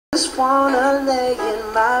Just wanna lay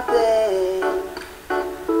in my bed.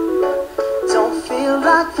 Don't feel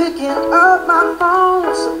like picking up my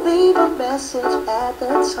phone, so leave a message at the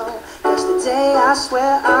tone. Yesterday I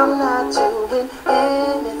swear I'm not doing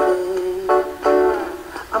anything.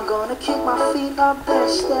 I'm gonna kick my feet up there,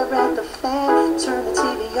 stare at the fan, turn the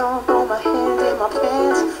TV on, throw my hand in my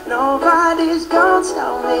pants. Nobody's gonna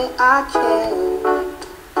tell me I can't.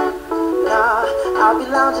 Nah, I'll be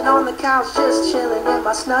lounging on the couch, just chilling in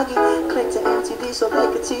my snuggie. Click to MTV so they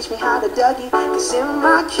could teach me how to Dougie. Cause in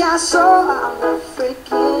my castle I'm the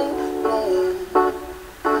freaking man.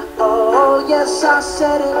 Oh yes, I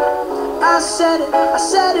said it, I said it, I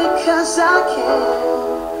said it cause I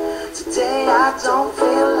can. Today I don't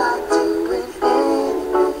feel like doing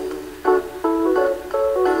anything.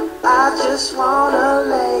 I just wanna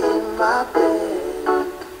lay in my bed.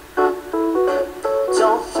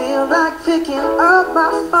 Don't feel like picking up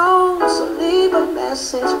my phone, so leave a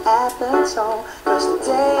message at the tone. Cause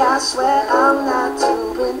today I swear I'm not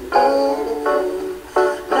doing anything.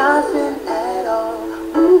 Nothing at all.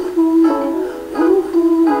 Ooh-hoo,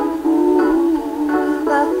 ooh-hoo, ooh.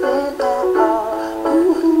 Nothing at all.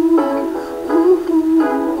 Ooh-hoo, ooh-hoo.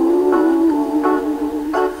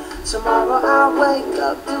 Tomorrow I'll wake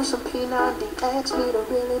up, do some P90X, meet a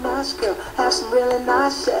really nice girl, have some really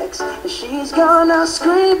nice sex, and she's gonna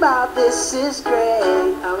scream out, this is great.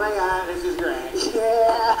 Oh my god, this is great.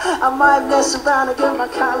 Yeah, I might mess around and get my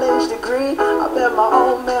college degree. I bet my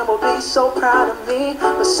old man will be so proud of me.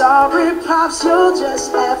 But sorry, Pops, you'll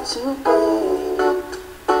just have to wait.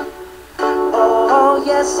 Oh,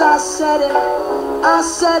 yes, I said it, I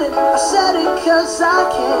said it, I said it cause I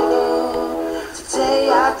can. Today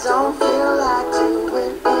I don't feel like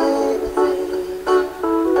doing anything.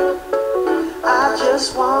 I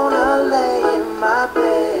just wanna lay in my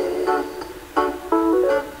bed.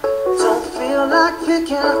 Don't feel like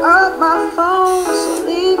picking up my phone, so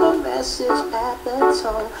leave a message at the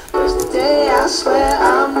tone. Cause today I swear